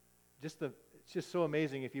it's just so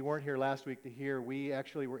amazing. If you weren't here last week to hear, we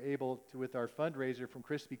actually were able to, with our fundraiser from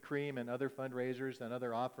Krispy Kreme and other fundraisers and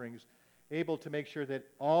other offerings, able to make sure that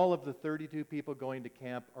all of the 32 people going to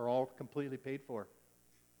camp are all completely paid for.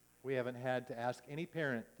 We haven't had to ask any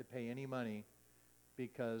parent to pay any money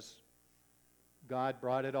because God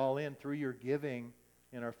brought it all in through your giving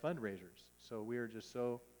in our fundraisers. So we are just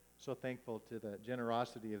so thankful to the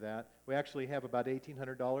generosity of that. We actually have about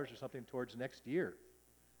 $1,800 or something towards next year.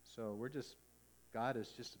 So God has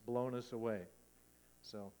just blown us away.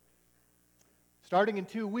 So starting in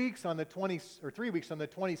 2 weeks on the 3 weeks on the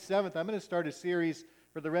 27th, I'm going to start a series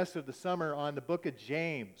for the rest of the summer on the book of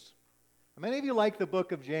James. How many of you like the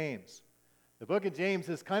book of James? The book of James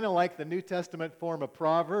is kind of like the New Testament form of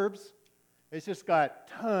Proverbs. It's just got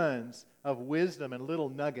tons of wisdom and little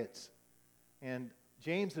nuggets. And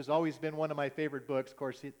James has always been one of my favorite books. Of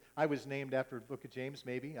course, I was named after the book of James,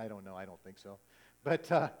 maybe. I don't know. I don't think so.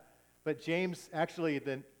 But James, actually,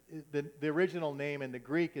 the original name in the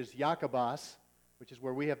Greek is Jacobos, which is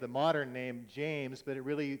where we have the modern name James, but it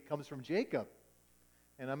really comes from Jacob.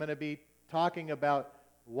 And I'm going to be talking about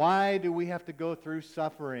why do we have to go through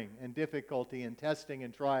suffering and difficulty and testing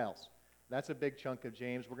and trials. That's a big chunk of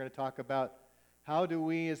James. We're going to talk about how do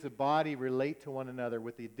we as a body relate to one another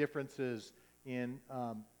with the differences in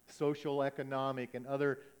social, economic, and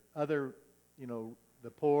other,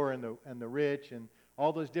 the poor and the rich and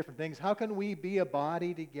all those different things. How can we be a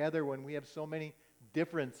body together when we have so many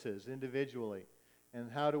differences individually? And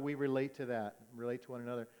how do we relate to that, relate to one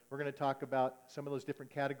another? We're going to talk about some of those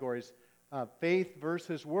different categories. Faith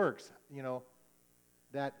versus works.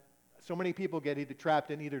 That so many people get either trapped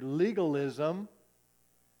in either legalism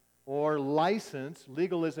or license.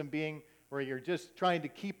 Legalism being where you're just trying to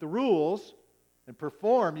keep the rules and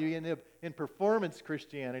perform. You end up in performance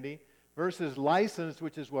Christianity. Versus license,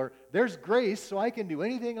 which is where there's grace, so I can do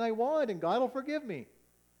anything I want, and God will forgive me.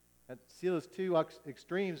 See those two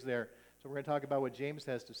extremes there. So we're going to talk about what James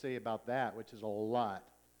has to say about that, which is a lot.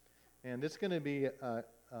 And it's going to be a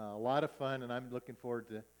lot of fun, and I'm looking forward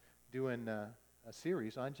to doing a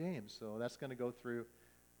series on James. So that's going to go through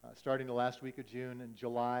starting the last week of June and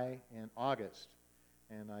July and August.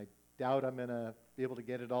 And I doubt I'm going to be able to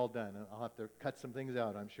get it all done. I'll have to cut some things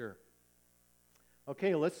out, I'm sure.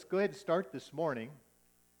 Okay, let's go ahead and start this morning.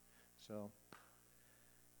 So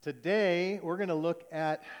today we're going to look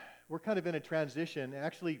at, we're kind of in a transition.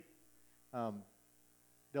 Actually,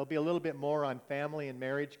 there'll be a little bit more on family and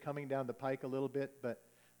marriage coming down the pike a little bit, but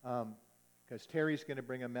because Terry's going to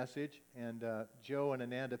bring a message, and Joe and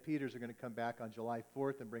Ananda Peters are going to come back on July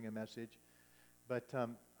 4th and bring a message. But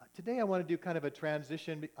today I want to do kind of a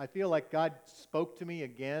transition. I feel like God spoke to me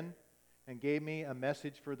again and gave me a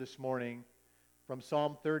message for this morning from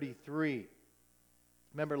Psalm 33.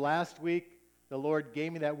 Remember last week, the Lord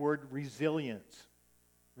gave me that word resilience.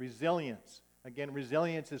 Resilience. Again,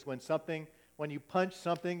 resilience is when you punch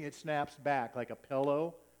something, it snaps back, like a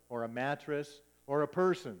pillow or a mattress or a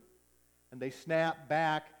person. And they snap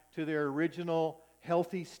back to their original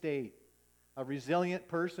healthy state. A resilient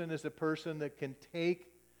person is a person that can take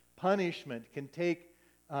punishment, can take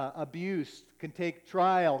abuse, can take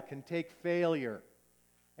trial, can take failure,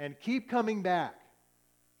 and keep coming back.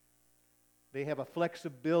 They have a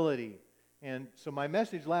flexibility. And so my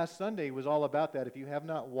message last Sunday was all about that. If you have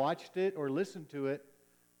not watched it or listened to it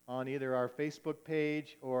on either our Facebook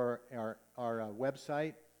page or our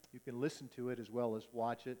website, you can listen to it as well as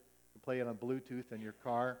watch it. You can play it on Bluetooth in your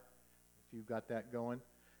car if you've got that going.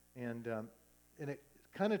 And it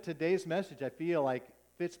kind of today's message, I feel like,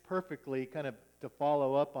 fits perfectly kind of to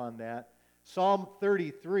follow up on that. Psalm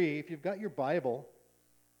 33, if you've got your Bible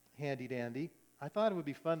handy-dandy, I thought it would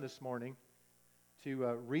be fun this morning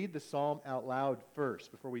to read the psalm out loud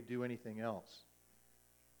first before we do anything else.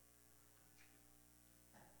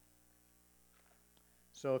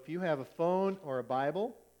 So if you have a phone or a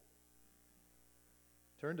Bible,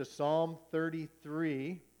 turn to Psalm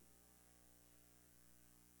 33.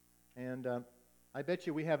 And I bet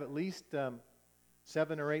you we have at least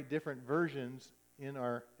 7 or 8 different versions in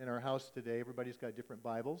our house today. Everybody's got different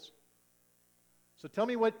Bibles. So tell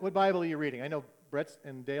me what Bible are you reading? I know Brett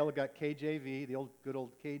and Dale have got KJV, the good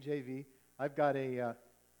old KJV. I've got I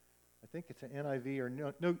think it's an NIV or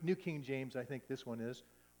no New King James, I think this one is.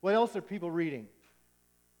 What else are people reading?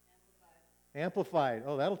 Amplified.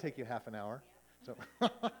 Oh, that'll take you half an hour. So,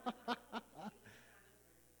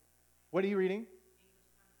 what are you reading?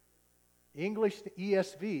 English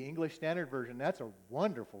ESV, English Standard Version. That's a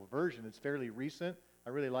wonderful version. It's fairly recent. I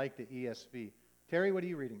really like the ESV. Terry, what are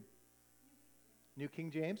you reading? New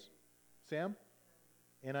King James? Sam?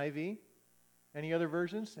 NIV? Any other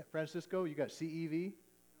versions? Francisco, you got CEV?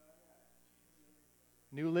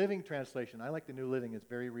 New Living Translation. I like the New Living. It's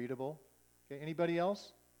very readable. Okay, anybody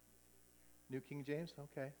else? New King James?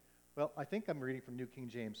 Okay. Well, I think I'm reading from New King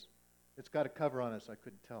James. It's got a cover on it, so I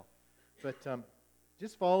couldn't tell. But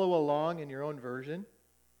just follow along in your own version.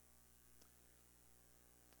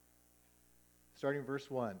 Starting verse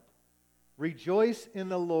 1. Rejoice in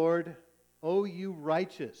the Lord, O you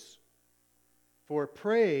righteous, for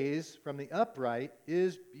praise from the upright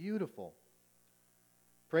is beautiful.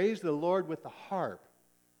 Praise the Lord with the harp.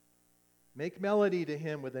 Make melody to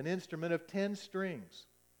him with an instrument of 10 strings.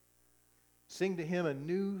 Sing to him a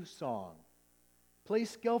new song. Play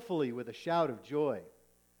skillfully with a shout of joy.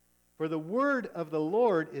 For the word of the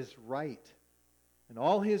Lord is right, and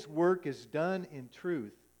all his work is done in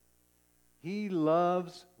truth. He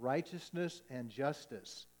loves righteousness and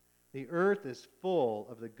justice. The earth is full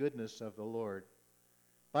of the goodness of the Lord.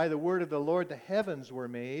 By the word of the Lord the heavens were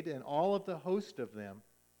made, and all of the host of them,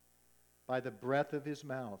 by the breath of his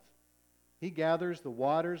mouth. He gathers the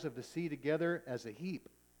waters of the sea together as a heap.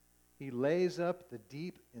 He lays up the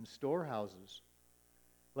deep in storehouses.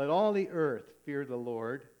 Let all the earth fear the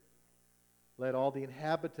Lord. Let all the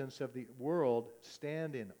inhabitants of the world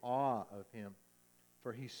stand in awe of him.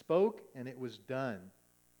 For he spoke, and it was done.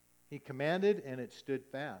 He commanded, and it stood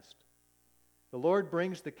fast. The Lord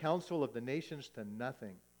brings the counsel of the nations to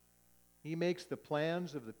nothing. He makes the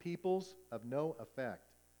plans of the peoples of no effect.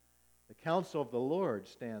 The counsel of the Lord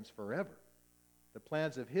stands forever, the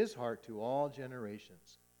plans of his heart to all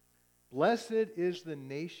generations. Blessed is the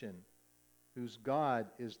nation whose God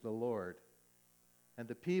is the Lord, and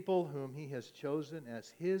the people whom he has chosen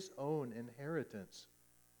as his own inheritance.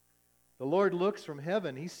 The Lord looks from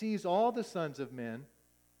heaven. He sees all the sons of men.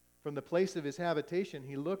 From the place of his habitation,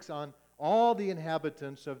 he looks on all the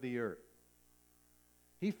inhabitants of the earth.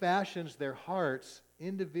 He fashions their hearts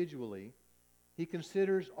individually. He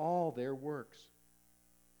considers all their works.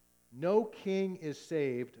 No king is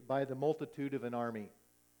saved by the multitude of an army.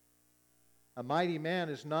 A mighty man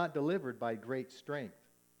is not delivered by great strength.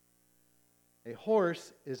 A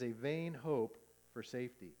horse is a vain hope for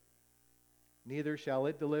safety. Neither shall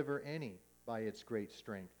it deliver any by its great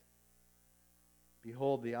strength.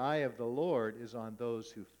 Behold, the eye of the Lord is on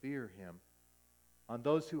those who fear him, on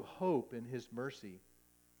those who hope in his mercy,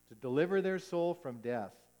 to deliver their soul from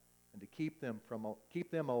death and to keep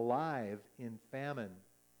them alive in famine.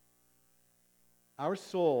 Our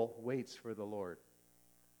soul waits for the Lord.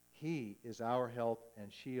 He is our help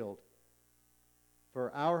and shield.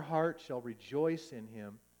 For our heart shall rejoice in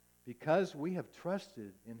him, because we have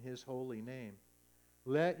trusted in his holy name.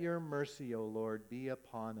 Let your mercy, O Lord, be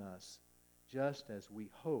upon us, just as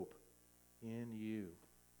we hope in you.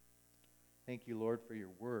 Thank you, Lord, for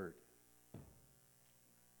your word.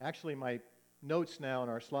 Actually, my notes now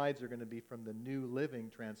and our slides are going to be from the New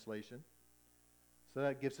Living Translation. So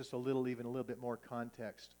that gives us even a little bit more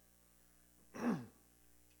context. I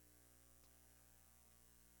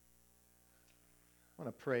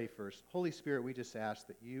want to pray first. Holy Spirit, we just ask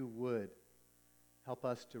that you would help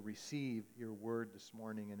us to receive your word this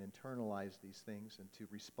morning and internalize these things and to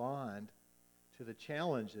respond to the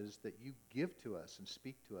challenges that you give to us and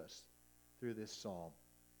speak to us through this psalm.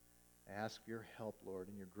 I ask for your help, Lord,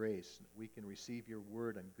 and your grace, that we can receive your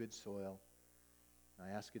word on good soil. And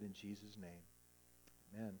I ask it in Jesus' name.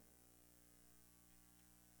 Amen.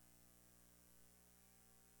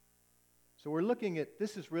 So we're looking at,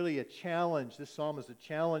 this is really a challenge. This psalm is a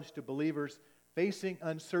challenge to believers facing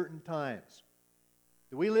uncertain times.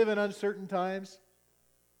 Do we live in uncertain times?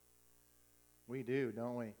 We do,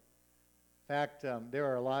 don't we? In fact,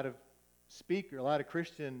 there are a lot of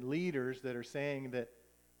Christian leaders that are saying that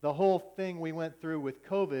the whole thing we went through with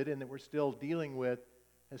COVID and that we're still dealing with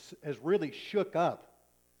has really shook up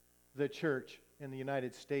the church in the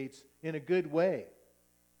United States in a good way.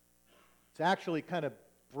 It's actually kind of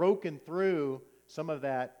broken through some of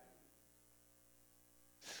that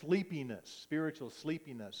sleepiness, spiritual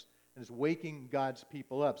sleepiness, and is waking God's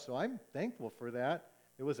people up. So I'm thankful for that.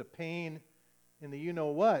 It was a pain in the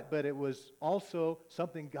you-know-what, but it was also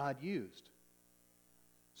something God used.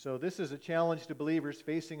 So this is a challenge to believers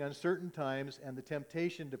facing uncertain times and the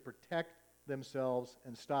temptation to protect themselves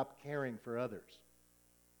and stop caring for others.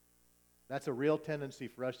 That's a real tendency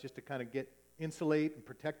for us, just to kind of insulate and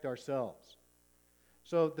protect ourselves.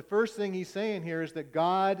 So the first thing he's saying here is that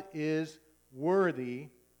God is worthy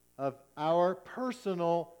of our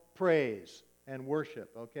personal praise and worship,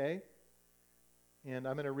 okay? And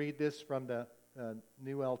I'm going to read this from the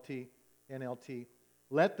New NLT.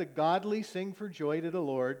 Let the godly sing for joy to the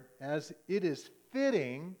Lord, as it is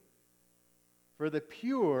fitting for the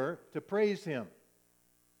pure to praise him.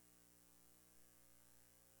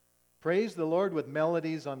 Praise the Lord with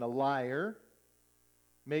melodies on the lyre.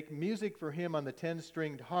 Make music for him on the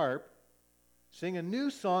 10-stringed harp. Sing a new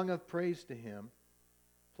song of praise to him.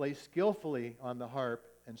 Play skillfully on the harp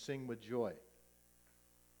and sing with joy.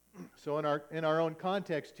 So in our own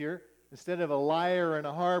context here, instead of a lyre and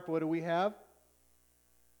a harp, what do we have?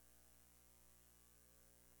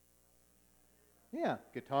 Yeah,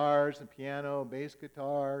 guitars and piano, bass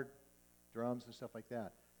guitar, drums and stuff like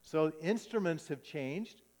that. So instruments have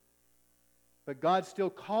changed, but God's still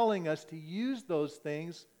calling us to use those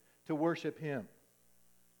things to worship him.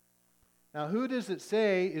 Now, who does it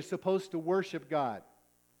say is supposed to worship God?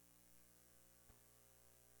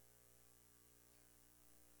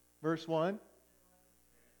 Verse 1.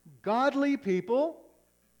 Godly people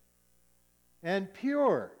and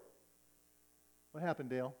pure. What happened,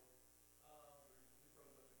 Dale?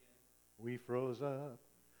 We froze up.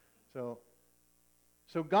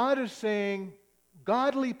 So God is saying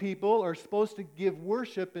godly people are supposed to give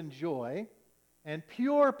worship and joy, and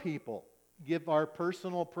pure people give our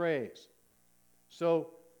personal praise.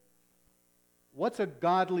 So, what's a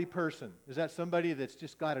godly person? Is that somebody that's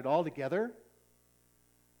just got it all together?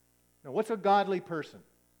 No, what's a godly person?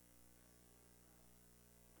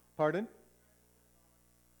 Pardon?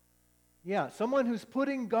 Yeah, someone who's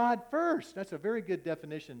putting God first. That's a very good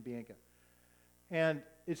definition, Bianca. And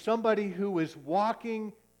it's somebody who is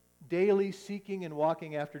walking daily, seeking and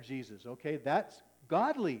walking after Jesus. Okay, that's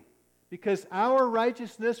godly. Because our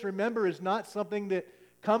righteousness, remember, is not something that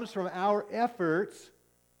comes from our efforts.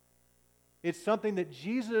 It's something that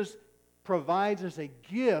Jesus provides as a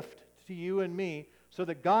gift to you and me, so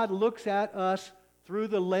that God looks at us through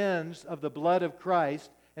the lens of the blood of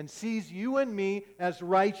Christ and sees you and me as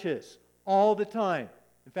righteous all the time.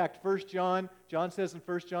 In fact, John says in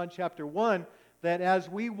 1 John chapter 1, that as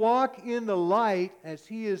we walk in the light, as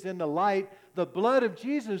he is in the light, the blood of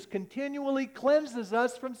Jesus continually cleanses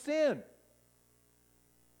us from sin.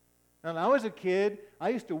 Now, when I was a kid, I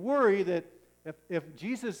used to worry that if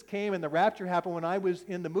Jesus came and the rapture happened when I was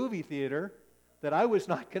in the movie theater, that I was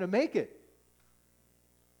not going to make it.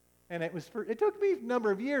 And it took me a number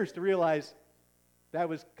of years to realize that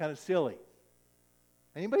was kind of silly.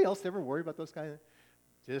 Anybody else ever worry about those kind of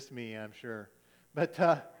things? Just me, I'm sure.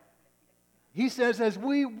 But he says, as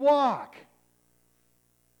we walk.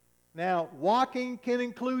 Now, walking can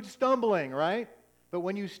include stumbling, right? But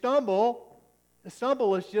when you stumble, the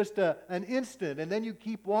stumble is just an instant, and then you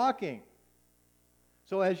keep walking.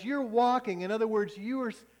 So as you're walking, in other words, you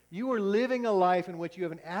are living a life in which you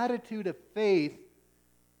have an attitude of faith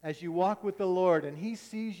as you walk with the Lord, and he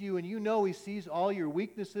sees you, and you know he sees all your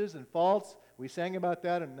weaknesses and faults. We sang about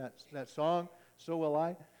that in that song, So Will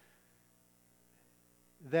I.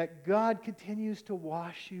 That God continues to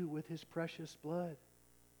wash you with his precious blood.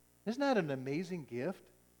 Isn't that an amazing gift?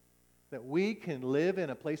 That we can live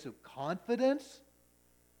in a place of confidence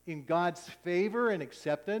in God's favor and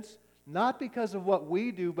acceptance, not because of what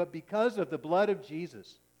we do, but because of the blood of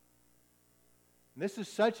Jesus. And this is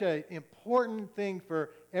such an important thing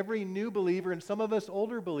for every new believer and some of us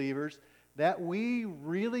older believers, that we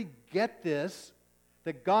really get this,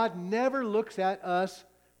 that God never looks at us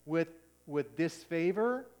with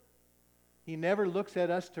disfavor. He never looks at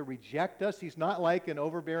us to reject us. He's not like an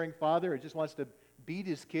overbearing father who just wants to beat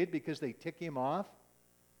his kid because they tick him off.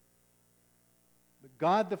 But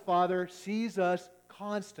God the Father sees us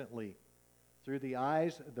constantly through the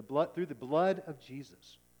eyes, through the blood of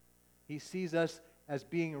Jesus. He sees us as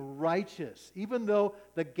being righteous, even though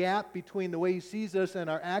the gap between the way he sees us and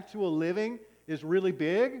our actual living is really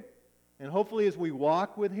big. And hopefully as we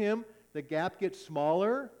walk with him, the gap gets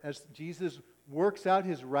smaller as Jesus works out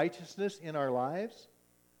his righteousness in our lives.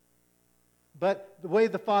 But the way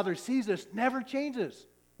the Father sees us never changes.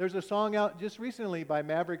 There's a song out just recently by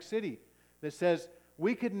Maverick City that says,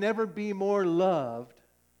 we could never be more loved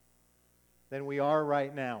than we are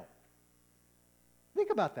right now. Think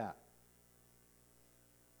about that.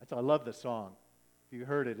 I love the song. If you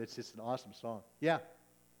heard it, it's just an awesome song. Yeah? Did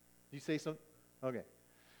you say something? Okay.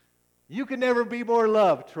 You could never be more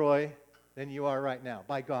loved, Troy, than you are right now,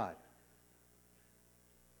 by God.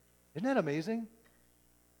 Isn't that amazing?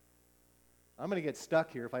 I'm going to get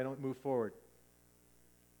stuck here if I don't move forward.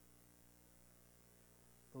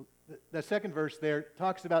 The second verse there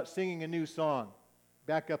talks about singing a new song.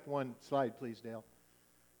 Back up one slide, please, Dale.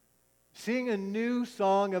 Sing a new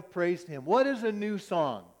song of praise to him. What is a new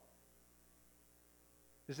song?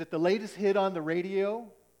 Is it the latest hit on the radio?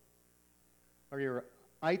 Or your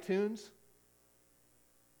iTunes?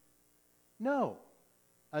 No.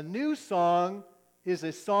 A new song is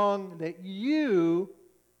a song that you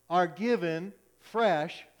are given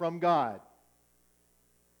fresh from God.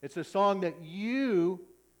 It's a song that you,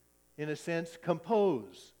 in a sense,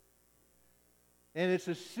 compose. And it's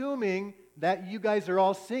assuming that you guys are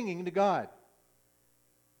all singing to God.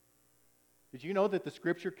 Did you know that the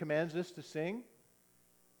Scripture commands us to sing?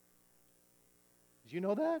 Did you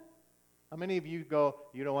know that? How many of you go,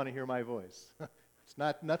 you don't want to hear my voice? It's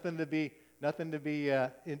nothing to be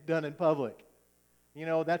done in public. You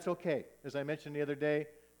know, that's okay. As I mentioned the other day,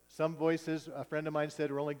 some voices, a friend of mine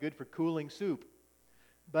said, are only good for cooling soup.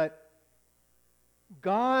 But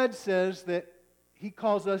God says that He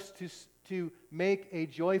calls us to make a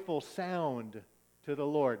joyful sound to the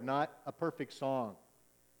Lord, not a perfect song.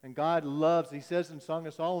 And God loves, He says in Song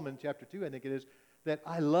of Solomon, chapter 2, I think it is, that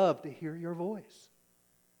I love to hear your voice.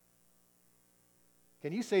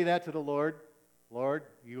 Can you say that to the Lord? Lord,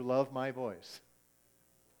 you love my voice.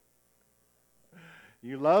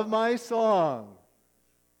 You love my song.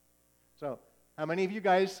 So, how many of you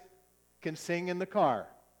guys can sing in the car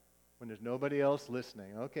when there's nobody else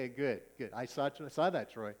listening? Okay, good. I saw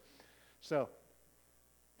that, Troy. So,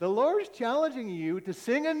 the Lord's challenging you to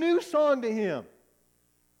sing a new song to Him.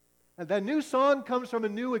 And that new song comes from a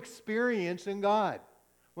new experience in God.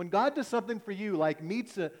 When God does something for you, like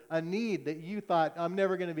meets a need that you thought, I'm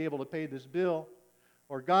never going to be able to pay this bill,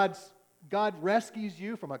 or God rescues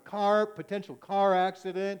you from a potential car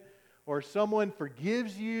accident, or someone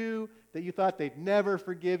forgives you that you thought they'd never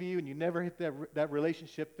forgive you and you never hit that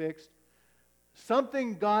relationship fixed.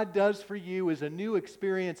 Something God does for you is a new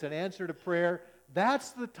experience, an answer to prayer.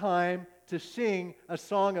 That's the time to sing a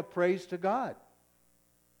song of praise to God.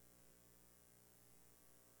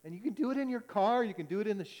 And you can do it in your car, you can do it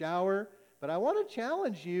in the shower, but I want to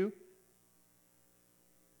challenge you,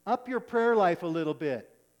 up your prayer life a little bit.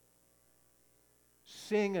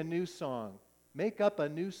 Sing a new song. Make up a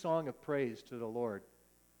new song of praise to the Lord.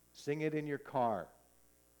 Sing it in your car.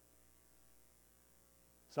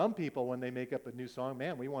 Some people, when they make up a new song,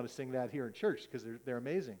 man, we want to sing that here in church because they're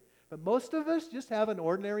amazing. But most of us just have an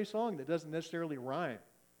ordinary song that doesn't necessarily rhyme,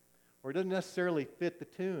 or it doesn't necessarily fit the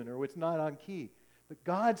tune, or it's not on key. But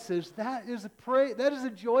God says, that is a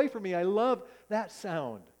joy for me. I love that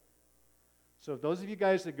sound. So those of you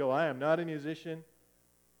guys that go, I am not a musician,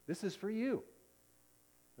 this is for you,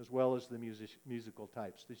 as well as the musical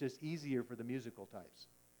types. It's just easier for the musical types.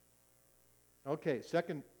 Okay,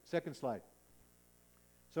 second slide.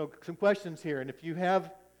 So some questions here, and if you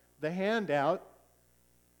have the handout,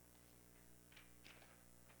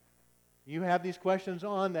 you have these questions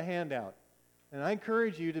on the handout. And I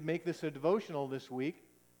encourage you to make this a devotional this week,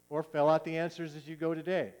 or fill out the answers as you go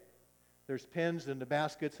today. There's pens in the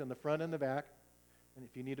baskets in the front and the back, and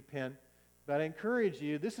if you need a pen. But I encourage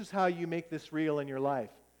you, this is how you make this real in your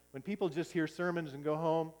life. When people just hear sermons and go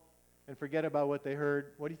home and forget about what they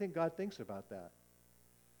heard, what do you think God thinks about that?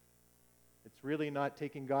 It's really not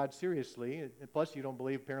taking God seriously. And plus, you don't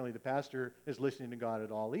believe apparently the pastor is listening to God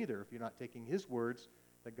at all either, if you're not taking his words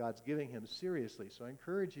that God's giving him seriously. So I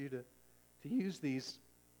encourage you to use these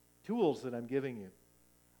tools that I'm giving you.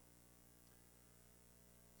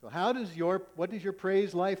 So what does your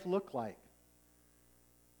praise life look like?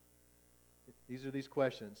 These are these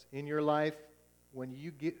questions. In your life,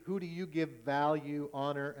 who do you give value,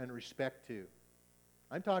 honor, and respect to?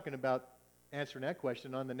 I'm talking about answering that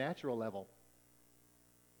question on the natural level.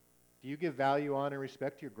 Do you give value, honor, and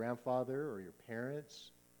respect to your grandfather or your parents,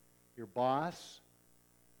 your boss,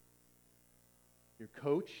 your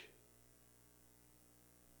coach?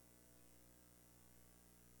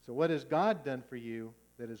 So what has God done for you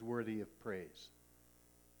that is worthy of praise?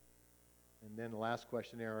 And then the last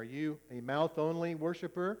question there, are you a mouth-only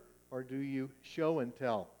worshiper, or do you show and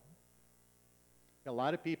tell? A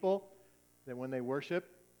lot of people that when they worship,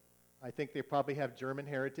 I think they probably have German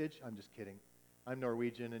heritage. I'm just kidding. I'm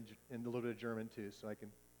Norwegian and a little bit of German too, so I can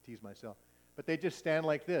tease myself. But they just stand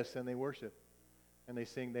like this and they worship. And they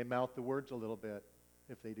sing, they mouth the words a little bit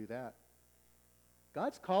if they do that.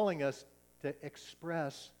 God's calling us to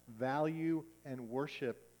express value and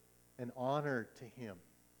worship and honor to Him.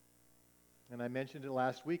 And I mentioned it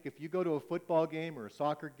last week. If you go to a football game or a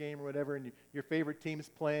soccer game or whatever, and your favorite team's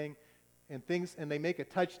playing, and they make a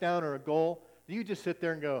touchdown or a goal, do you just sit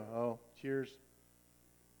there and go, oh, cheers?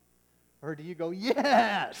 Or do you go,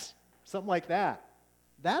 yes? Something like that.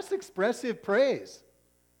 That's expressive praise.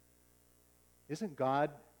 Isn't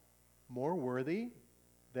God more worthy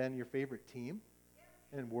than your favorite team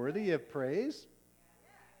and worthy of praise?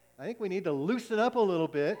 I think we need to loosen up a little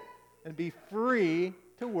bit and be free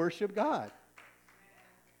to worship God.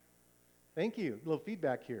 Thank you. A little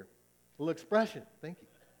feedback here. A little expression. Thank you.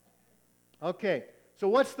 Okay, so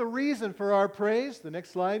what's the reason for our praise? The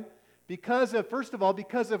next slide. First of all,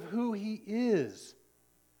 because of who He is.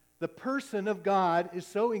 The person of God is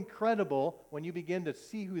so incredible when you begin to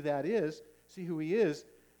see who that is, see who He is.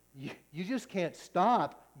 You just can't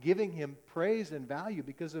stop giving Him praise and value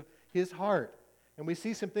because of His heart. And we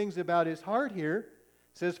see some things about His heart here.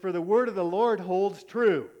 It says, for the word of the Lord holds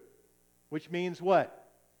true, which means what?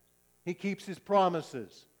 He keeps His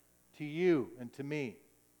promises to you and to me.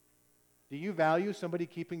 Do you value somebody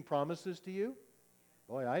keeping promises to you?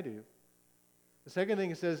 Boy, I do. The second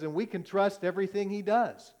thing it says, and we can trust everything He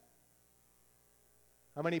does.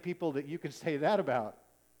 How many people that you can say that about?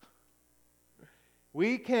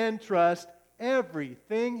 We can trust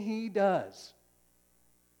everything He does.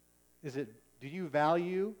 Do you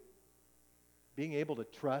value being able to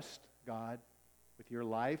trust God with your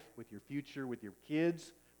life, with your future, with your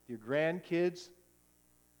kids, with your grandkids,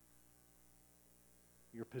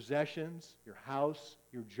 your possessions, your house,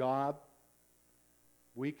 your job?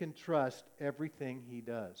 We can trust everything He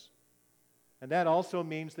does. And that also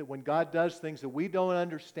means that when God does things that we don't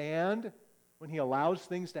understand, when He allows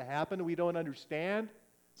things to happen we don't understand,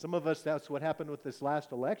 some of us, that's what happened with this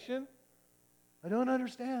last election. I don't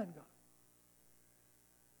understand God.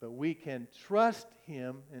 But we can trust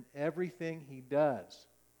Him in everything He does.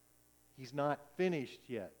 He's not finished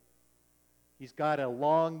yet. He's got a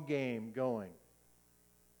long game going.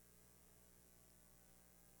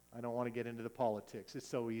 I don't want to get into the politics. It's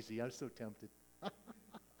so easy. I'm so tempted.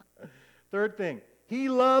 Third thing, He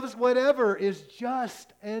loves whatever is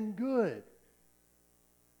just and good.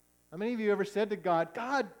 How many of you ever said to God,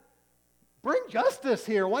 God, bring justice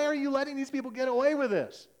here. Why are you letting these people get away with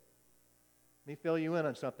this? Let me fill you in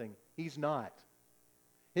on something. He's not.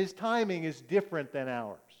 His timing is different than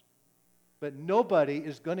ours. But nobody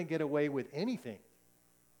is going to get away with anything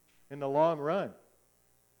in the long run.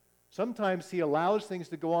 Sometimes He allows things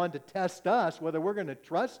to go on to test us whether we're going to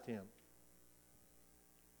trust Him.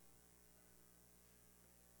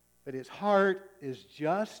 But His heart is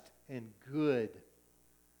just and good.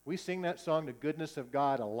 We sing that song, The Goodness of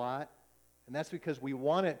God, a lot, and that's because we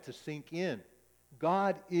want it to sink in.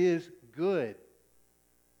 God is good.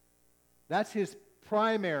 That's His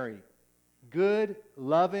primary, good,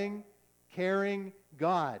 loving, caring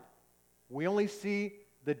God. We only see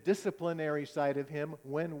the disciplinary side of Him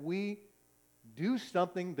when we do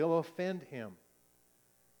something that'll offend Him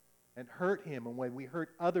and hurt Him, and when we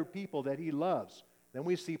hurt other people that He loves. Then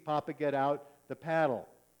we see Papa get out the paddle.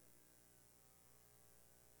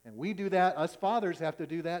 And we do that. Us fathers have to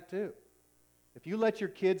do that too. If you let your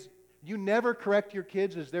kids, you never correct your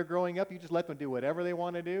kids as they're growing up. You just let them do whatever they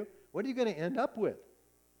want to do. What are you going to end up with?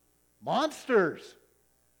 Monsters.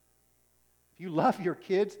 If you love your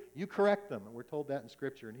kids, you correct them. And we're told that in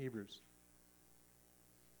Scripture in Hebrews.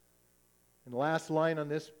 And the last line on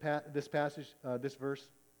this passage, this verse,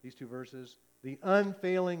 these two verses, the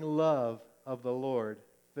unfailing love of the Lord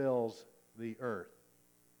fills the earth.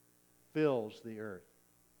 Fills the earth.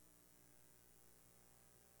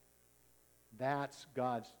 That's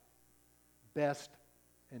God's best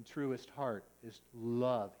and truest heart, is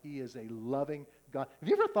love. He is a loving God. Have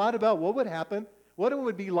you ever thought about what would happen? What it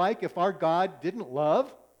would be like if our God didn't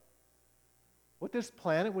love? What this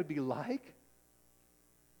planet would be like?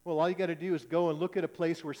 Well, all you got to do is go and look at a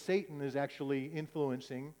place where Satan is actually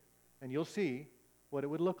influencing, and you'll see what it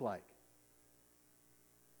would look like.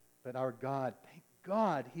 But our God, thank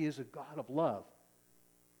God, He is a God of love.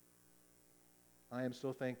 I am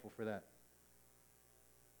so thankful for that.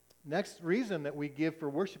 Next reason that we give for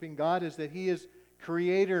worshiping God is that He is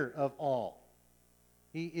creator of all.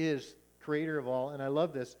 He is creator of all, and I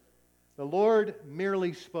love this. The Lord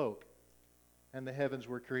merely spoke, and the heavens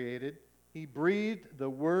were created. He breathed the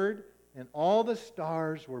word, and all the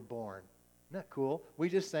stars were born. Isn't that cool? We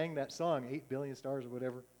just sang that song, 8 billion stars or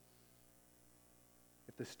whatever.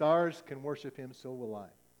 If the stars can worship Him, so will I.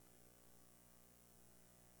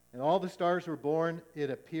 And all the stars were born,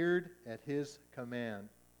 it appeared at His command.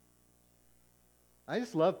 I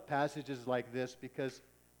just love passages like this because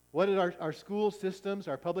what our school systems,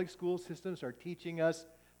 our public school systems are teaching us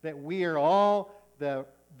that we are all the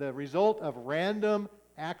result of random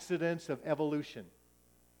accidents of evolution.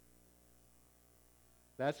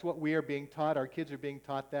 That's what we are being taught. Our kids are being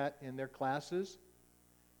taught that in their classes.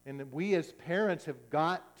 And that we as parents have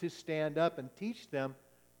got to stand up and teach them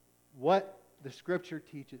what the Scripture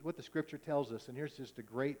teaches, what the Scripture tells us. And here's just a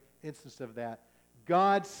great instance of that.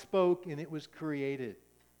 God spoke and it was created. It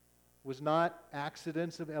was not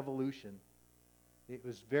accidents of evolution. It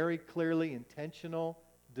was very clearly intentional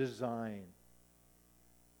design.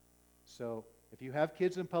 So if you have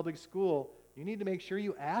kids in public school, you need to make sure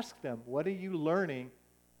you ask them, what are you learning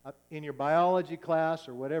in your biology class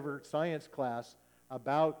or whatever science class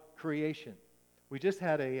about creation? We just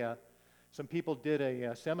had some people did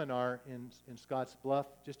a seminar in Scotts Bluff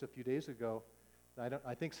just a few days ago.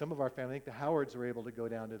 I think some of our family, I think the Howards were able to go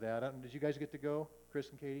down to that. Did you guys get to go, Chris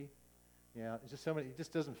and Katie? Yeah, it's just it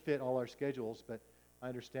just doesn't fit all our schedules, but I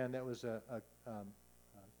understand that was a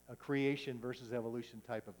creation versus evolution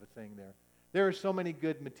type of a thing there. There are so many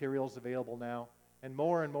good materials available now, and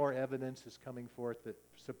more evidence is coming forth that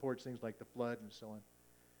supports things like the flood and so on.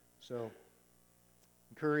 So,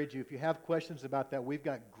 encourage you, if you have questions about that, we've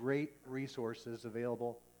got great resources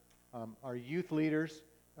available. Our youth leaders,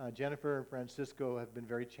 Jennifer and Francisco, have been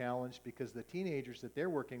very challenged because the teenagers that they're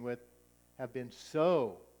working with have been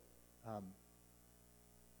so,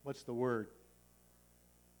 what's the word?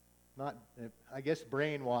 Not, I guess,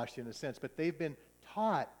 brainwashed in a sense, but they've been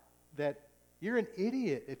taught that you're an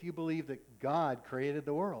idiot if you believe that God created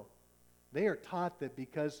the world. They are taught that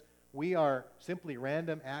because we are simply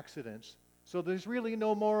random accidents, so there's really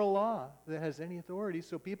no moral law that has any authority,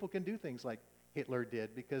 so people can do things like Hitler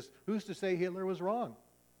did, because who's to say Hitler was wrong?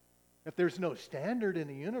 If there's no standard in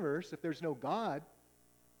the universe, if there's no God,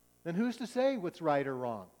 then who's to say what's right or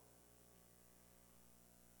wrong?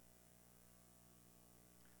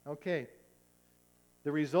 Okay.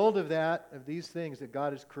 The result of these things, that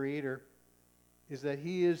God is creator, is that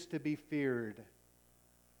He is to be feared.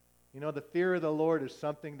 You know, the fear of the Lord is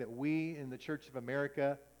something that we in the Church of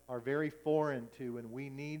America are very foreign to, and we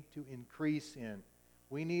need to increase in.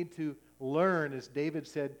 We need to learn, as David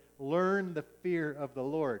said, learn the fear of the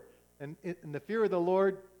Lord. And in the fear of the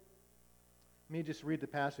Lord, let me just read the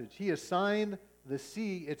passage. He assigned the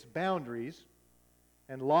sea its boundaries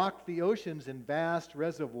and locked the oceans in vast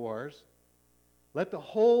reservoirs. Let the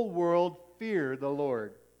whole world fear the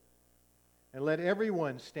Lord, and let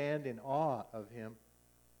everyone stand in awe of Him.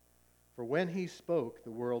 For when He spoke,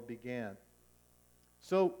 the world began.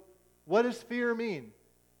 So, what does fear mean?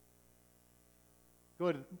 Go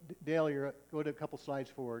ahead, Dale, go to a couple slides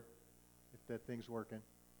forward, if that thing's working.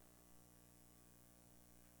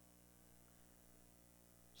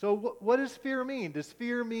 So what does fear mean? Does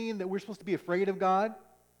fear mean that we're supposed to be afraid of God?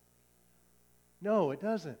 No, it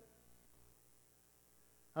doesn't.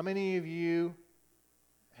 How many of you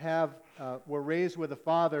were raised with a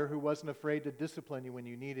father who wasn't afraid to discipline you when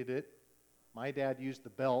you needed it? My dad used the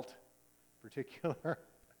belt, in particular.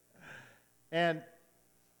 And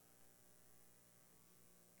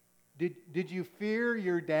did you fear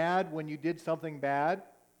your dad when you did something bad?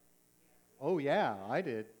 Oh yeah, I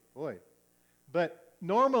did. Boy. But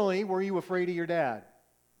normally, were you afraid of your dad?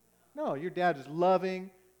 No, your dad is loving,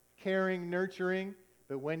 caring, nurturing.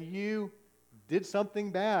 But when you did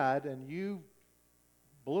something bad and you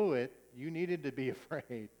blew it, you needed to be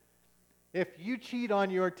afraid. If you cheat on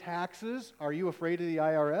your taxes, are you afraid of the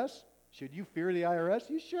IRS? Should you fear the IRS?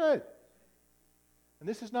 You should. And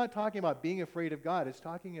this is not talking about being afraid of God. It's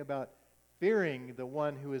talking about fearing the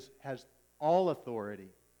one who has all authority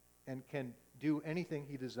and can do anything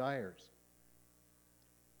He desires.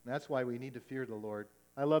 And that's why we need to fear the Lord.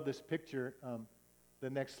 I love this picture. The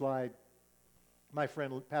next slide. My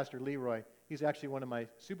friend, Pastor Leroy, he's actually one of my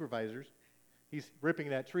supervisors. He's ripping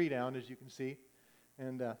that tree down, as you can see.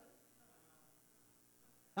 And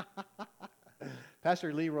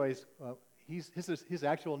Pastor Leroy's, his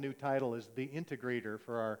actual new title is the integrator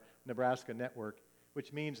for our Nebraska network,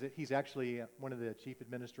 which means that he's actually one of the chief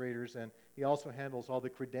administrators, and he also handles all the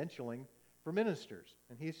credentialing for ministers.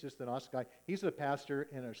 And he's just an awesome guy. He's a pastor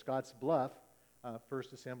in our Scotts Bluff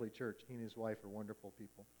First Assembly Church. He and his wife are wonderful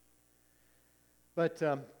people. But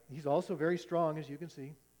he's also very strong, as you can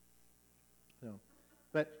see.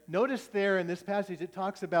 But notice there in this passage, it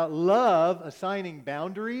talks about love assigning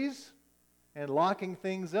boundaries and locking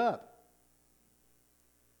things up.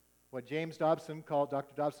 What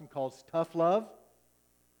Dr. Dobson calls tough love.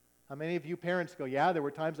 How many of you parents go, yeah, there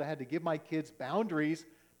were times I had to give my kids boundaries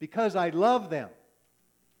because I love them.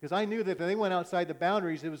 Because I knew that if they went outside the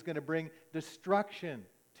boundaries, it was going to bring destruction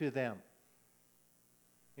to them.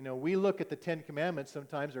 You know, we look at the Ten Commandments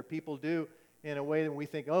sometimes, or people do, in a way that we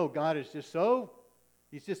think, oh, God is just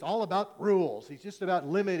He's just all about rules. He's just about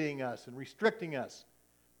limiting us and restricting us.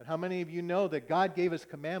 But how many of you know that God gave us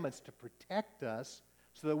commandments to protect us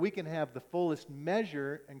so that we can have the fullest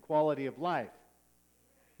measure and quality of life?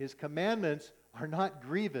 His commandments are not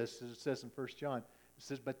grievous, as it says in 1 John. It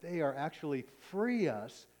says, but they are actually free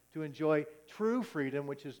us to enjoy true freedom,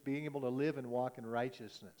 which is being able to live and walk in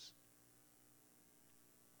righteousness.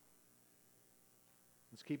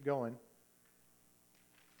 Let's keep going.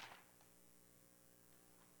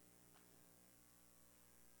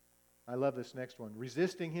 I love this next one.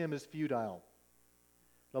 Resisting Him is futile.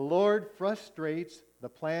 The Lord frustrates the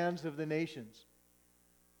plans of the nations.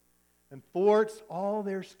 and thwarts all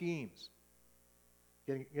their schemes.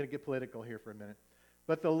 Going to get political here for a minute.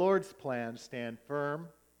 But the Lord's plans stand firm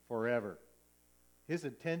forever. His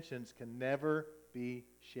intentions can never be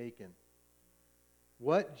shaken.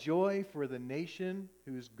 What joy for the nation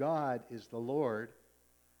whose God is the Lord,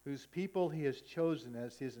 whose people He has chosen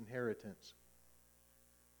as His inheritance.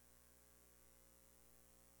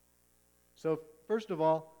 So, first of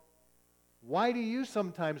all, why do you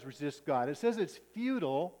sometimes resist God? It says it's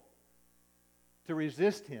futile to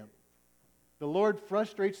resist Him. The Lord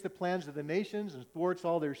frustrates the plans of the nations and thwarts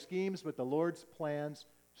all their schemes, but the Lord's plans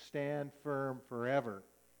stand firm forever.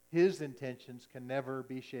 His intentions can never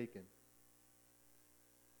be shaken.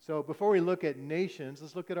 So before we look at nations,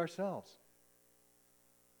 let's look at ourselves.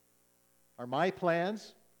 Are my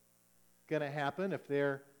plans going to happen if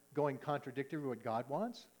they're going contradictory with what God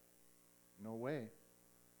wants? No way.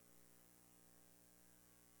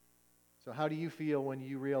 So how do you feel when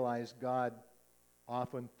you realize God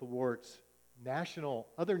often thwarts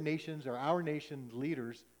other nations or our nation's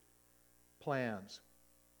leaders' plans?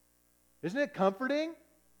 Isn't it comforting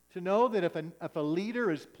to know that if a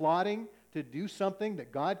leader is plotting to do something,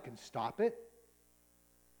 that God can stop it?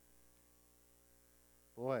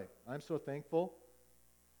 Boy, I'm so thankful.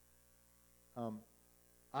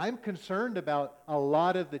 I'm concerned about a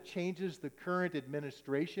lot of the changes the current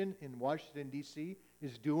administration in Washington, D.C.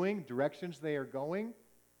 is doing, directions they are going,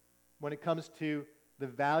 when it comes to the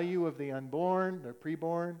value of the unborn, the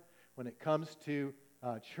preborn, when it comes to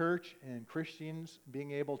church and Christians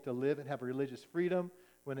being able to live and have religious freedom,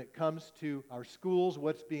 when it comes to our schools,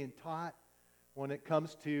 what's being taught, when it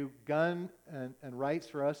comes to gun and rights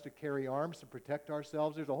for us to carry arms to protect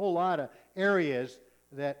ourselves. There's a whole lot of areas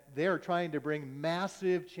that they're trying to bring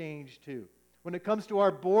massive change to. When it comes to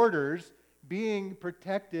our borders being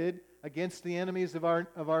protected against the enemies of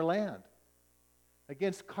our land,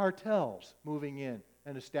 against cartels moving in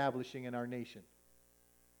and establishing in our nation.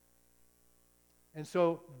 And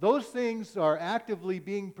so those things are actively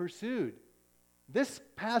being pursued. This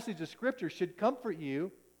passage of Scripture should comfort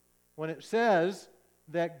you when it says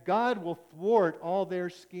that God will thwart all their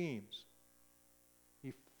schemes.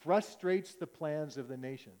 He frustrates the plans of the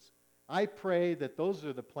nations. I pray that those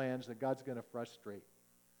are the plans that God's going to frustrate.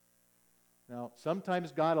 Now,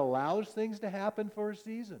 sometimes God allows things to happen for a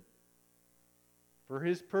season, for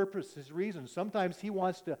His purpose, His reason. Sometimes He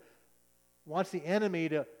wants the enemy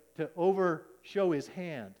to overshow his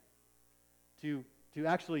hand, to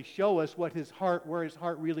actually show us where His heart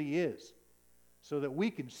really is, so that we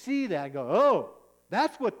can see that and go, oh,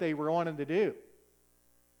 that's what they were wanting to do.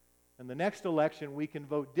 And the next election, we can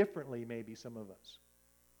vote differently, maybe some of us.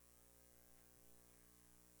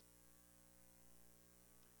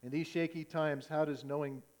 In these shaky times, how does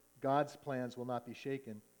knowing God's plans will not be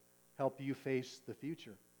shaken help you face the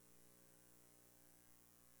future?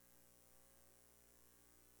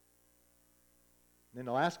 And then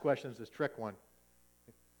the last question is this trick one.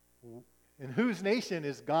 In whose nation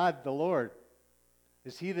is God the Lord?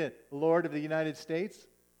 Is He the Lord of the United States?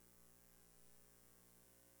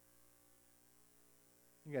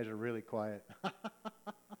 You guys are really quiet.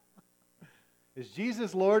 Is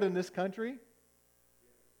Jesus Lord in this country?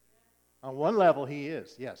 On one level, He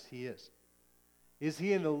is. Yes, He is. Is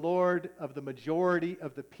He the Lord of the majority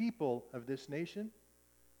of the people of this nation?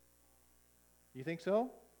 You think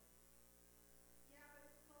so?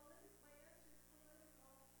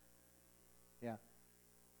 Yeah.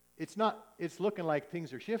 It's looking like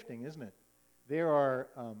things are shifting, isn't it? There are,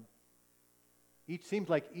 seems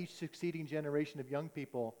like each succeeding generation of young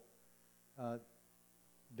people,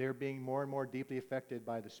 they're being more and more deeply affected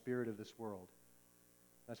by the spirit of this world.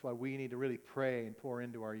 That's why we need to really pray and pour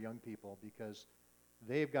into our young people, because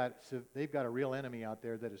they've got a real enemy out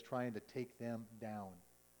there that is trying to take them down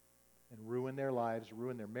and ruin their lives,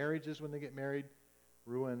 ruin their marriages when they get married,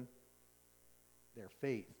 ruin their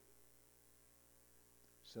faith.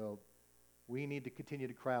 So we need to continue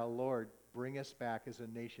to cry out, Lord, bring us back as a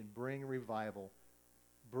nation, bring revival,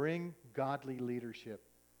 bring godly leadership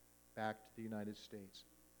back to the United States.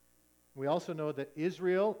 We also know that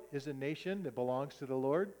Israel is a nation that belongs to the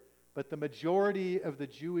Lord, but the majority of the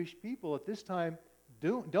Jewish people at this time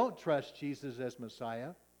don't trust Jesus as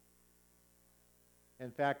Messiah.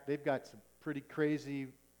 In fact, they've got some pretty crazy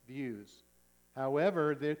views.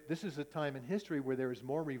 However, this is a time in history where there is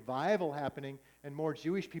more revival happening and more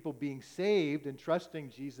Jewish people being saved and trusting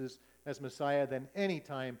Jesus as Messiah than any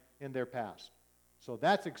time in their past. So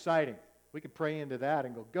that's exciting. We can pray into that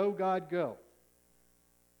and go, God, go.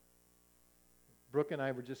 Brooke and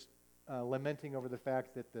I were just lamenting over the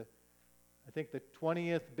fact that I think the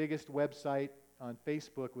 20th biggest website on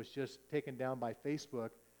Facebook was just taken down by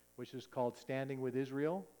Facebook which is called Standing with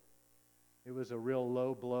Israel. It was a real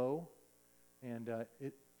low blow. And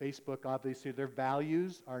Facebook, obviously, their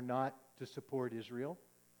values are not to support Israel.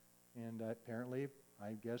 And apparently,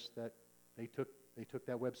 I guess that they took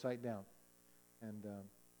that website down. And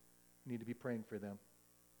need to be praying for them.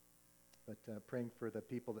 But praying for the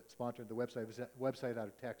people that sponsored the website. It was a website out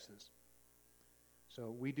of Texas.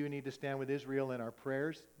 So we do need to stand with Israel in our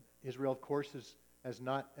prayers. Israel, of course, is as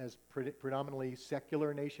predominantly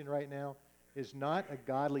secular nation right now, is not a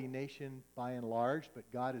godly nation by and large, but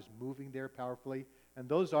God is moving there powerfully. And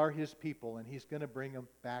those are His people, and He's going to bring them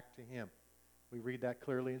back to Him. We read that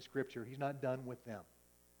clearly in Scripture. He's not done with them.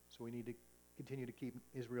 So we need to continue to keep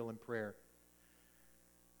Israel in prayer.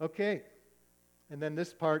 Okay. And then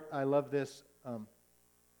this part, I love this. There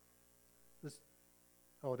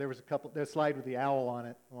was there's a slide with the owl on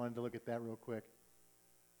it. I wanted to look at that real quick.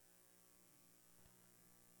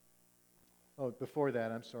 Oh, before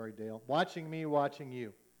that, I'm sorry, Dale. Watching me, watching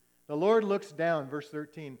you. The Lord looks down, verse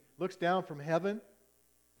 13, looks down from heaven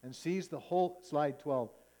and sees the whole, slide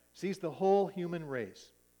 12, sees the whole human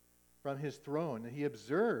race from His throne, and He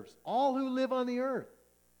observes all who live on the earth.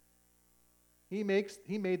 He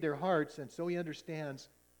made their hearts, and so He understands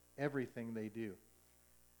everything they do.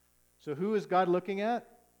 So who is God looking at?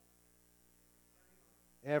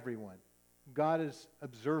 Everyone. God is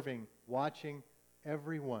observing, watching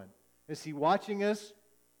everyone. Is He watching us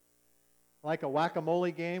like a whack-a-mole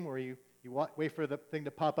game where you wait for the thing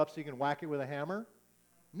to pop up so you can whack it with a hammer?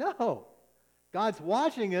 No. God's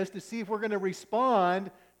watching us to see if we're going to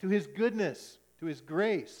respond to His goodness, to His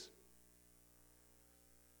grace.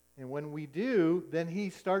 And when we do, then He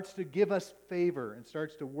starts to give us favor and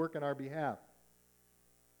starts to work on our behalf.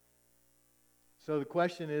 So the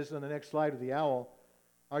question is on the next slide with the owl,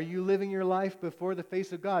 are you living your life before the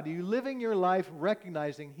face of God? Are you living your life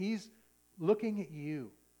recognizing He's looking at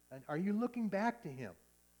you? And are you looking back to Him?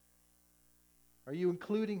 Are you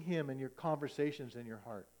including Him in your conversations in your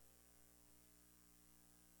heart?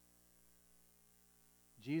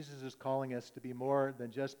 Jesus is calling us to be more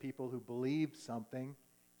than just people who believe something.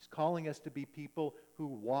 He's calling us to be people who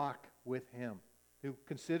walk with Him, who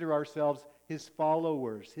consider ourselves His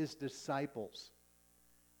followers, His disciples.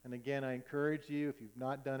 And again, I encourage you, if you've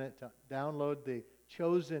not done it, to download the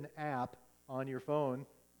Chosen app on your phone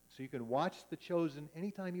so you can watch The Chosen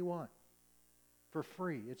anytime you want for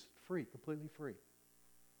free. It's free, completely free.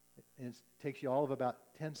 And it takes you all of about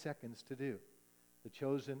 10 seconds to do. The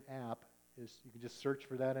Chosen app is, you can just search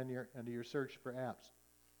for that under your search for apps.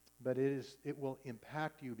 But it will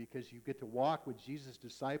impact you because you get to walk with Jesus'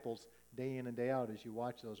 disciples day in and day out as you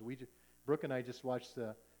watch those. Brooke and I just watched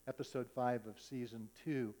episode 5 of season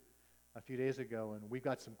 2 a few days ago, and we've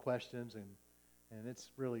got some questions, and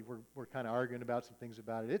it's really, we're kind of arguing about some things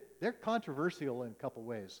about it. They're controversial in a couple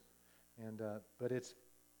ways, but it's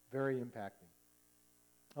very impacting.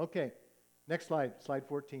 Okay, next slide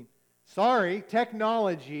 14. Sorry,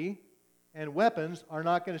 technology and weapons are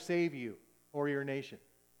not going to save you or your nation.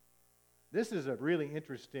 This is a really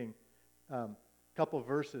interesting couple of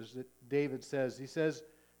verses that David says. He says,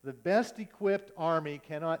 the best equipped army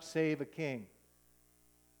cannot save a king,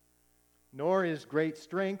 nor is great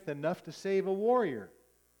strength enough to save a warrior.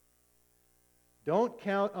 Don't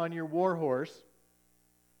count on your war horse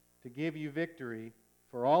to give you victory.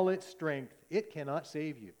 For all its strength, it cannot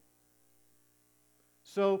save you.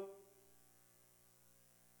 So,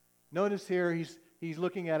 notice here he's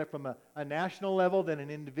looking at it from a national level, then an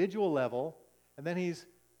individual level, and then he's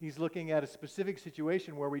looking at a specific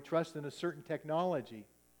situation where we trust in a certain technology.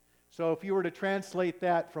 So if you were to translate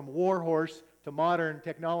that from war horse to modern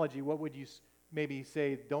technology, what would you maybe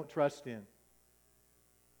say don't trust in?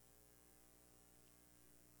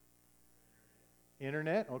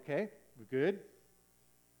 Internet, okay, good.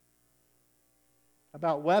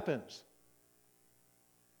 About weapons.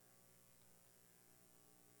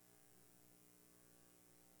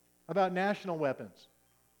 About national weapons.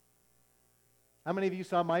 How many of you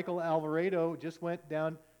saw Michael Alvarado just went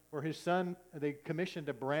down where his son, they commissioned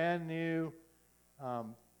a brand new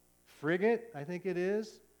frigate, I think it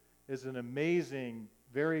is an amazing,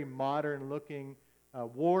 very modern looking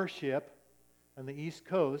warship on the East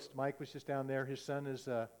Coast. Mike was just down there. His son is,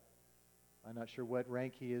 I'm not sure what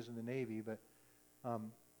rank he is in the Navy, but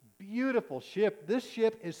beautiful ship. This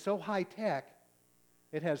ship is so high tech.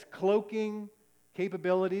 It has cloaking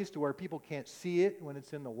capabilities to where people can't see it when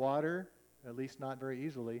it's in the water, at least not very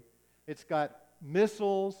easily. It's got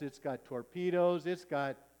missiles, it's got torpedoes, it's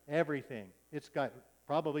got everything. It's got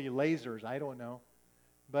probably lasers, I don't know.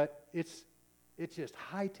 But it's just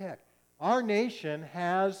high tech. Our nation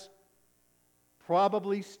has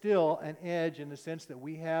probably still an edge in the sense that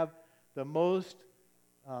we have the most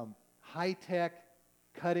high-tech,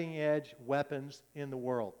 cutting-edge weapons in the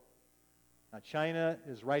world. Now, China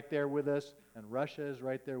is right there with us, and Russia is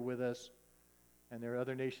right there with us, and there are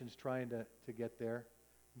other nations trying to get there.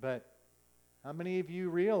 But how many of you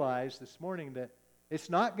realize this morning that it's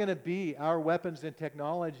not going to be our weapons and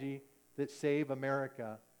technology that save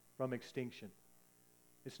America from extinction?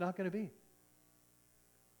 It's not going to be.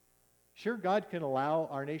 Sure, God can allow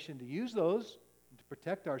our nation to use those to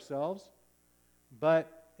protect ourselves,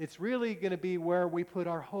 but it's really going to be where we put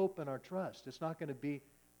our hope and our trust. It's not going to be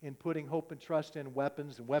in putting hope and trust in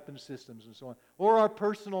weapons and weapon systems and so on, or our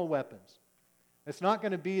personal weapons. It's not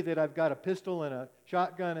going to be that I've got a pistol and a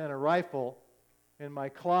shotgun and a rifle in my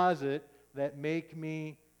closet that make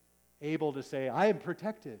me able to say, I am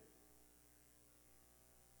protected.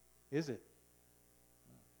 Is it?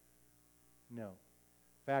 No.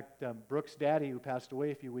 In fact, Brooks' daddy, who passed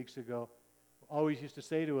away a few weeks ago, always used to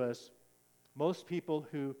say to us, most people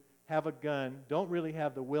who have a gun don't really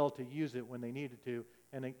have the will to use it when they need it to,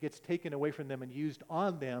 and it gets taken away from them and used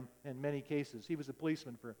on them in many cases. He was a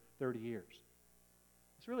policeman for 30 years.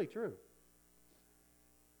 It's really true.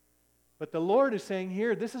 But the Lord is saying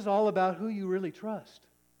here, this is all about who you really trust.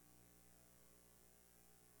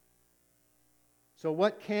 So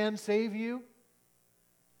what can save you?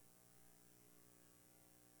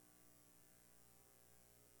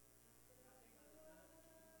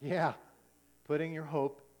 Yeah, putting your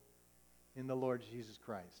hope in the Lord Jesus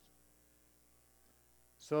Christ.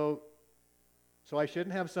 So I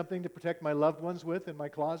shouldn't have something to protect my loved ones with in my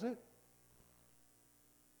closet?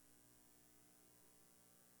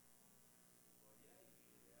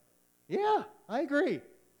 Yeah, I agree.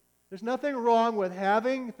 There's nothing wrong with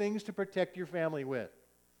having things to protect your family with.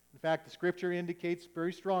 In fact, the Scripture indicates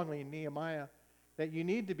very strongly in Nehemiah that you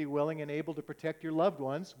need to be willing and able to protect your loved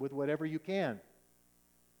ones with whatever you can.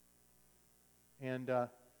 And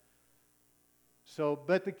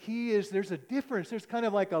but the key is there's a difference. There's kind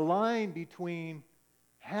of like a line between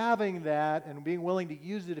having that and being willing to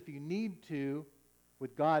use it if you need to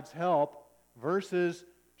with God's help versus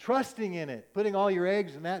trusting in it, putting all your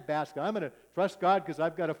eggs in that basket. I'm going to trust God because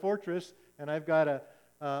I've got a fortress and I've got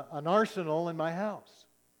an arsenal in my house.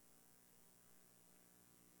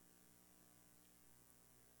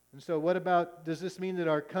 And so what about, does this mean that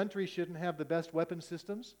our country shouldn't have the best weapon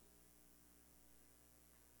systems?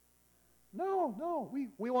 No.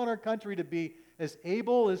 We want our country to be as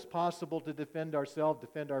able as possible to defend ourselves,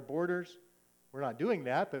 defend our borders. We're not doing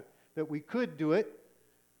that, but we could do it.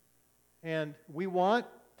 And we want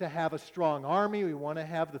to have a strong army. We want to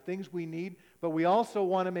have the things we need, but we also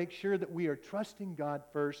want to make sure that we are trusting God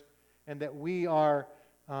first and that we are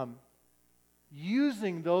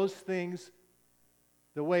using those things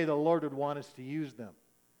the way the Lord would want us to use them.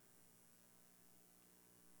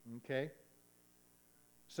 Okay?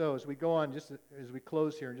 So as we go on, just as we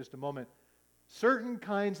close here in just a moment, certain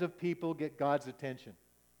kinds of people get God's attention.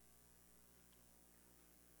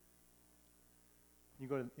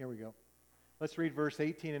 Here we go. Let's read verse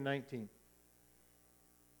 18 and 19.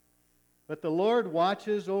 But the Lord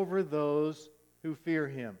watches over those who fear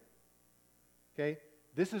Him. Okay?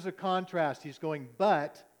 This is a contrast. He's going,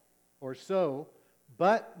 but the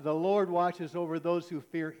Lord watches over those who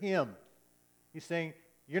fear Him. He's saying,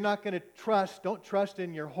 you're not going to don't trust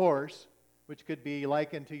in your horse, which could be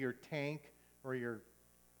likened to your tank or your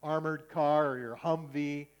armored car or your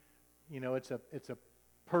Humvee. You know, it's a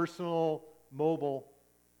personal, mobile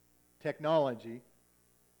technology.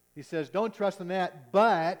 He says, don't trust in that,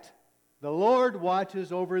 but the Lord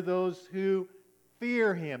watches over those who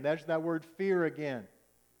fear Him. That's that word fear again.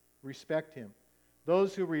 Respect Him.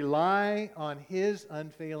 Those who rely on His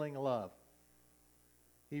unfailing love.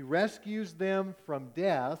 He rescues them from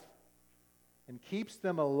death and keeps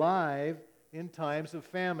them alive in times of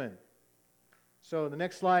famine. So the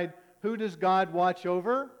next slide, who does God watch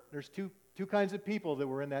over? There's two kinds of people that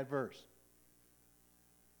were in that verse.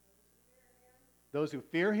 Those who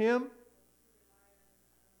fear Him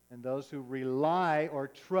and those who rely or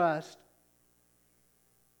trust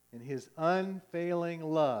in His unfailing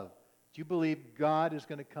love. Do you believe God is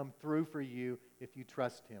going to come through for you if you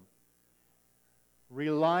trust Him?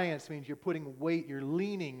 Reliance means you're putting weight, you're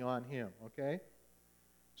leaning on Him, okay?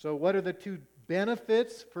 So what are the two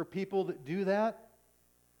benefits for people that do that?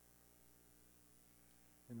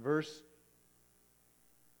 In verse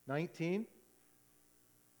 19,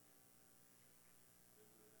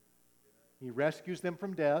 He rescues them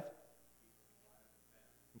from death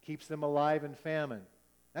and keeps them alive in famine.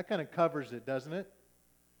 That kind of covers it, doesn't it?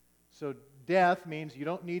 So death means you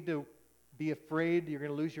don't need to be afraid you're going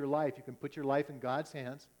to lose your life. You can put your life in God's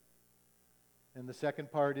hands. And the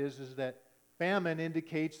second part is that famine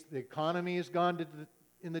indicates the economy has gone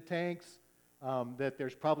in the tanks, that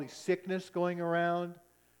there's probably sickness going around,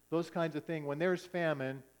 those kinds of things. When there's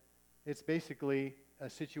famine, it's basically a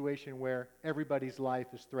situation where everybody's life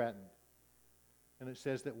is threatened. And it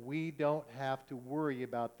says that we don't have to worry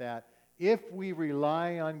about that if we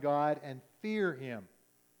rely on God and fear Him.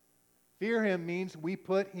 Fear Him means we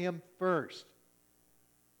put Him first.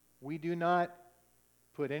 We do not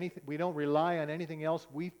we don't rely on anything else.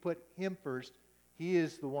 We've put Him first. He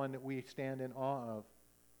is the one that we stand in awe of.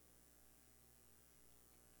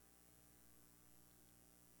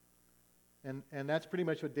 And that's pretty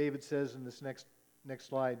much what David says in this next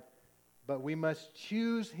slide. But we must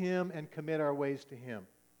choose Him and commit our ways to Him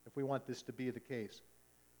if we want this to be the case.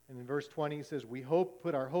 And in verse 20 he says, we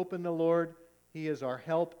put our hope in the Lord. He is our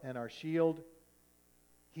help and our shield.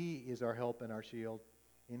 He is our help and our shield.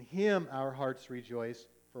 In Him our hearts rejoice,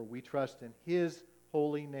 for we trust in His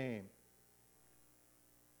holy name.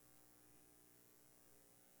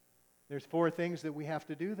 There's 4 things that we have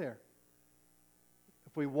to do there.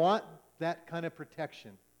 If we want that kind of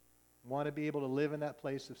protection, want to be able to live in that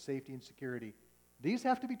place of safety and security, these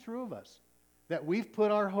have to be true of us. That we've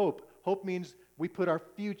put our hope. Hope means we put our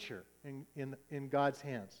future in God's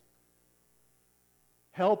hands.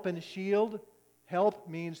 Help and shield. Help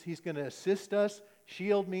means He's going to assist us.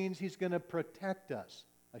 Shield means He's going to protect us.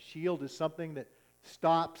 A shield is something that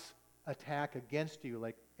stops attack against you,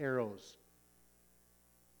 like arrows.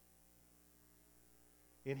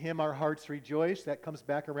 In Him our hearts rejoice. That comes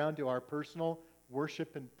back around to our personal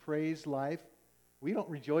worship and praise life. We don't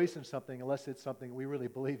rejoice in something unless it's something we really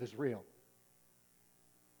believe is real.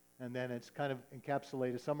 And then it's kind of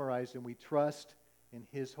encapsulated, summarized, and we trust in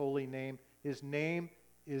His holy name. His name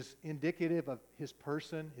is indicative of His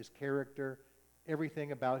person, His character,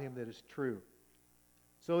 everything about Him that is true.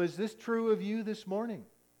 So is this true of you this morning?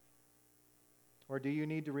 Or do you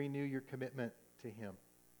need to renew your commitment to Him?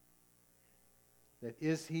 That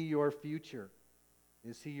is He your future?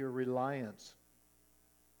 Is He your reliance?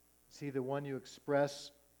 Is He the one you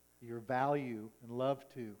express your value and love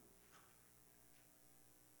to?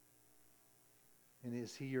 And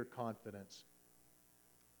is He your confidence?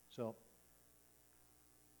 So,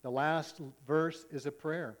 the last verse is a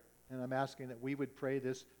prayer. And I'm asking that we would pray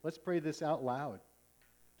this. Let's pray this out loud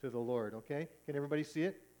to the Lord, okay? Can everybody see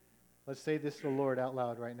it? Let's say this to the Lord out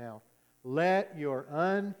loud right now. Let your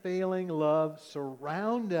unfailing love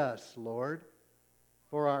surround us, Lord,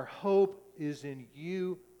 for our hope is in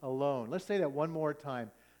you alone. Let's say that one more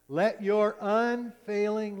time. Let your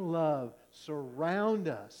unfailing love surround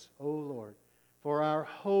us, O Lord, for our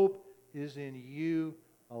hope is in you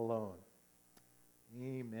alone.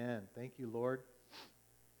 Amen. Thank you, Lord.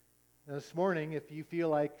 Now, this morning, if you feel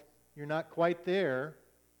like you're not quite there,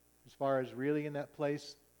 as far as really in that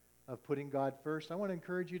place of putting God first, I want to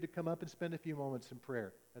encourage you to come up and spend a few moments in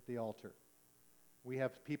prayer at the altar. We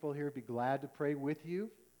have people here who'd be glad to pray with you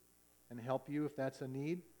and help you if that's a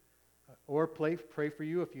need. Or pray for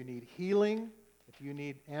you if you need healing, if you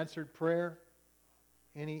need answered prayer,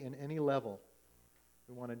 any level.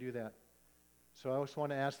 We want to do that. So I just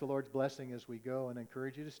want to ask the Lord's blessing as we go and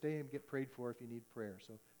encourage you to stay and get prayed for if you need prayer.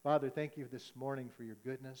 So, Father, thank you this morning for your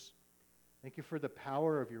goodness. Thank you for the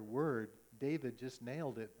power of your word. David just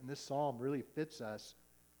nailed it, and this psalm really fits us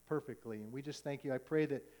perfectly. And we just thank you. I pray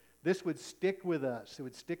that this would stick with us. It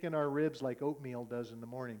would stick in our ribs like oatmeal does in the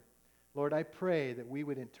morning. Lord, I pray that we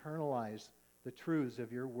would internalize the truths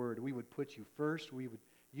of your word. We would put you first.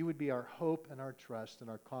 You would be our hope and our trust and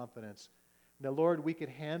our confidence. Now, Lord, we could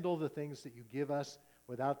handle the things that you give us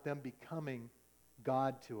without them becoming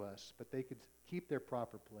God to us, but they could keep their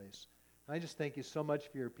proper place. And I just thank you so much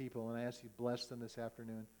for your people, and I ask you to bless them this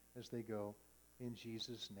afternoon as they go. In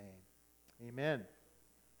Jesus' name, amen.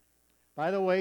 By the way,